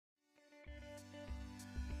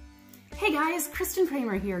guys, Kristin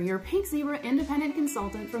Kramer here, your Pink Zebra independent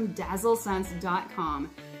consultant from DazzleSense.com.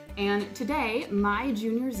 And today, my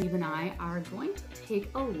junior Zeb and I are going to take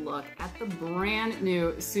a look at the brand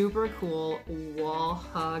new, super cool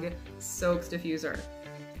WallHug Soaks diffuser.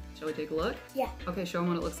 Shall we take a look? Yeah. Okay, show them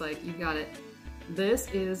what it looks like. You've got it. This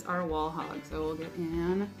is our WallHug. So we'll get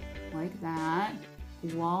in like that.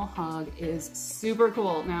 WallHug is super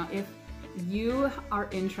cool. Now, if you are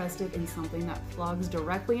interested in something that plugs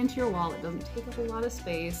directly into your wall, it doesn't take up a lot of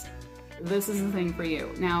space, this is the thing for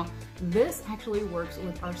you. Now, this actually works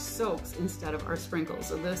with our soaks instead of our sprinkles.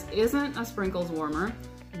 So this isn't a sprinkles warmer,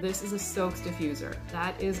 this is a soaks diffuser.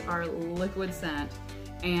 That is our liquid scent,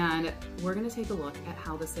 and we're gonna take a look at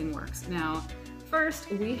how this thing works. Now, first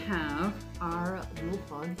we have our little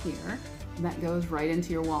plug here that goes right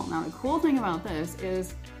into your wall. Now, the cool thing about this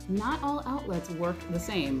is not all outlets work the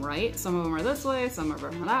same, right? Some of them are this way, some of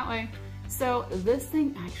them are that way. So this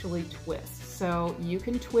thing actually twists. So you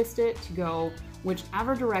can twist it to go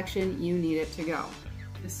whichever direction you need it to go.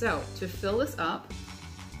 So to fill this up,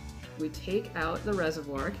 we take out the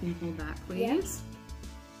reservoir. Can you hold that, please?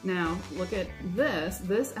 Yeah. Now look at this.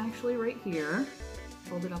 This actually right here,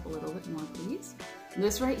 hold it up a little bit more, please.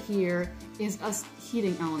 This right here is a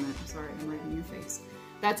heating element. Sorry, I'm right in your face.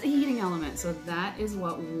 That's a heating element, so that is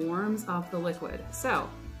what warms up the liquid. So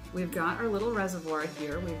we've got our little reservoir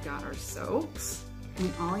here, we've got our soaks,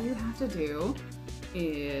 and all you have to do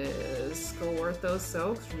is squirt those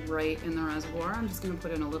soaks right in the reservoir. I'm just gonna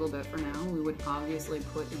put in a little bit for now. We would obviously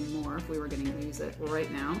put in more if we were gonna use it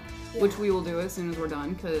right now, which we will do as soon as we're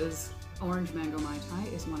done, because orange mango Mai Tai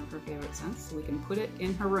is one of her favorite scents, so we can put it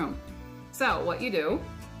in her room. So what you do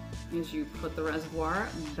is you put the reservoir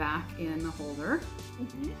back in the holder,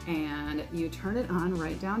 and you turn it on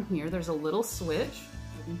right down here. There's a little switch,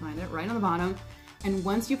 you can find it right on the bottom, and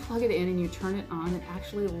once you plug it in and you turn it on, it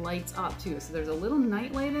actually lights up too. So there's a little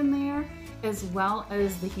night light in there as well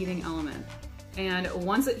as the heating element. And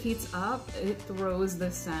once it heats up, it throws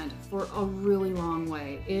the scent for a really long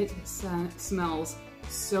way. It smells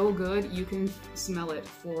so good, you can smell it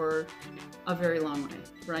for a very long way,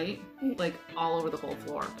 right? Like all over the whole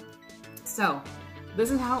floor. So this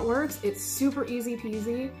is how it works. It's super easy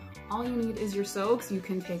peasy. All you need is your soaks. You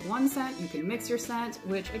can take one scent, you can mix your scent,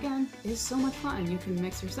 which again is so much fun. You can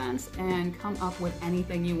mix your scents and come up with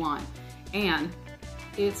anything you want. And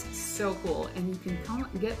it's so cool. And you can come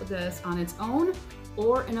get this on its own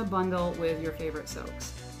or in a bundle with your favorite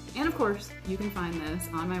soaks. And of course, you can find this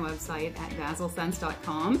on my website at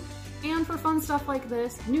DazzleSense.com. And for fun stuff like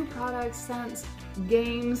this, new products, scents,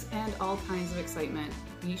 games, and all kinds of excitement,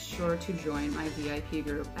 be sure to join my VIP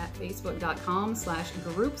group at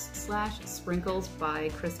facebook.com/groups/sprinkles by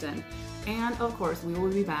Kristin. And of course, we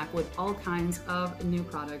will be back with all kinds of new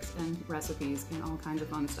products and recipes and all kinds of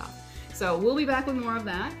fun stuff. So we'll be back with more of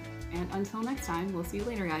that. And until next time, we'll see you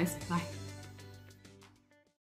later, guys. Bye.